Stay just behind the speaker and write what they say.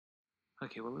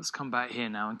OK, well, let's come back here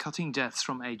now. And cutting deaths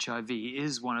from HIV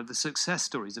is one of the success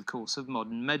stories, of course, of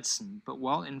modern medicine. But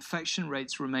while infection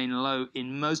rates remain low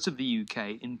in most of the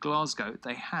UK, in Glasgow,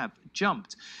 they have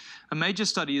jumped. A major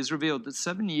study has revealed that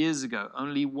 7 years ago,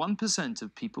 only 1%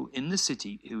 of people in the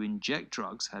city who inject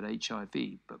drugs had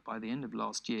HIV. But by the end of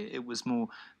last year, it was more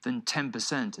than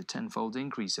 10%, a tenfold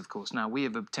increase, of course. Now, we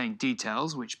have obtained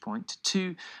details which point to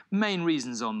two main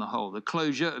reasons on the whole: the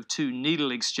closure of 2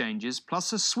 needle exchanges,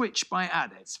 plus a switch by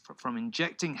addicts from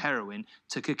injecting heroin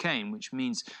to cocaine, which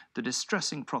means the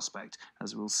distressing prospect,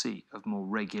 as we'll see, of more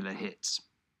regular hits.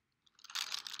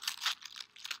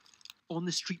 On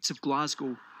the streets of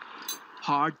Glasgow,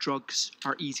 hard drugs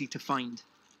are easy to find.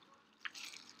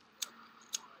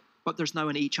 But there's now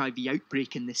an HIV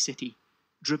outbreak in this city,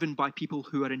 driven by people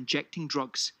who are injecting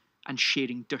drugs and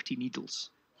sharing dirty needles.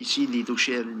 You see needle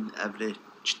sharing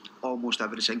almost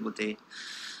every single day.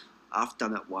 I've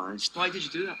done it once. Why did you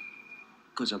do that?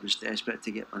 Because I was desperate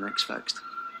to get my necks fixed.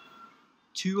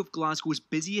 2 of Glasgow's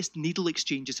busiest needle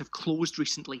exchanges have closed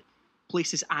recently,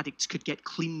 places addicts could get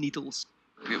clean needles.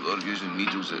 People are using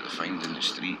needles that they find in the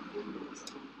street.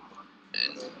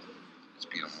 And it's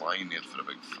been lying there for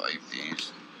about 5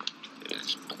 days.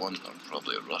 It's blunt or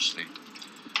probably rusty.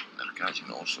 They're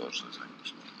catching all sorts of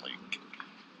things, like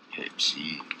Hep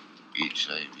C,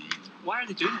 HIV. Why are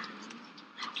they doing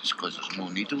it? Just because there's no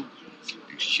needle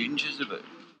exchanges of it.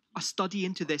 A study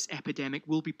into this epidemic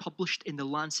will be published in the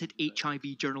Lancet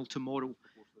HIV journal tomorrow.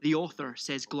 The author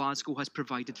says Glasgow has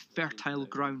provided fertile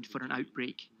ground for an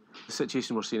outbreak. The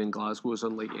situation we're seeing in Glasgow is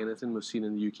unlike anything we've seen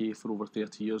in the UK for over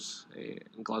 30 years.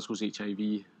 And Glasgow's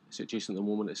HIV situation at the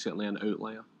moment is certainly an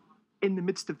outlier. In the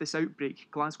midst of this outbreak,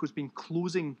 Glasgow's been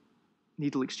closing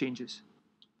needle exchanges.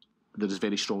 There is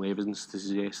very strong evidence to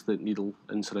suggest that needle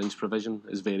and syringe provision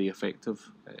is very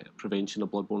effective prevention of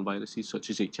bloodborne viruses such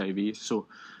as HIV. So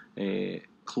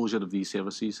closure of these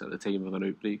services at the time of an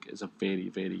outbreak is a very,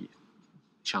 very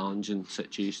challenging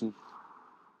situation.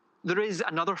 There is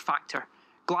another factor.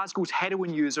 Glasgow's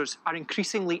heroin users are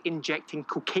increasingly injecting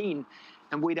cocaine,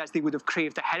 and whereas they would have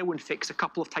craved a heroin fix a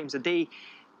couple of times a day,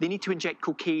 they need to inject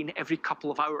cocaine every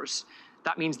couple of hours.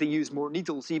 That means they use more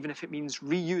needles, even if it means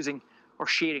reusing or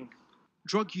sharing.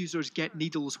 Drug users get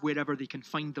needles wherever they can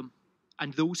find them,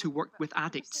 and those who work with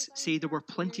addicts say there were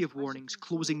plenty of warnings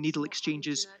closing needle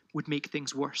exchanges would make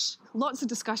things worse. Lots of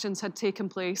discussions had taken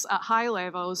place at high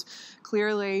levels.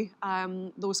 Clearly,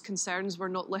 those concerns were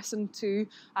not listened to,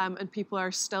 and people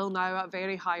are still now at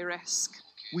very high risk.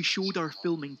 We showed our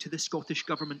filming to the Scottish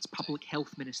Government's Public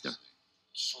Health Minister.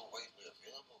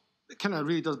 It kind of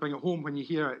really does bring it home when you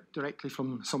hear it directly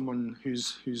from someone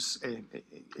who's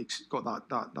got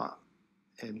that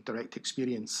direct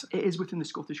experience. It is within the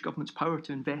Scottish Government's power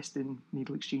to invest in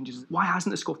needle exchanges. Why hasn't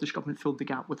the Scottish Government filled the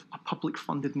gap with a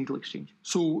public-funded needle exchange?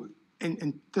 So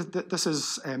this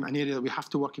is an area that we have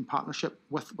to work in partnership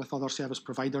with other service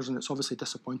providers, and it's obviously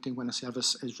disappointing when a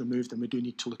service is removed, and we do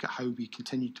need to look at how we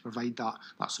continue to provide that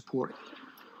support.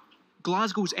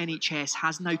 Glasgow's NHS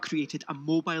has now created a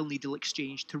mobile needle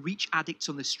exchange to reach addicts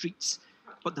on the streets,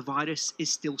 but the virus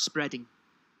is still spreading.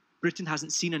 Britain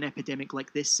hasn't seen an epidemic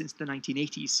like this since the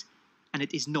 1980s, and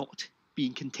it is not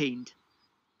being contained.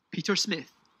 Peter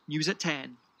Smith, News at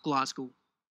 10, Glasgow.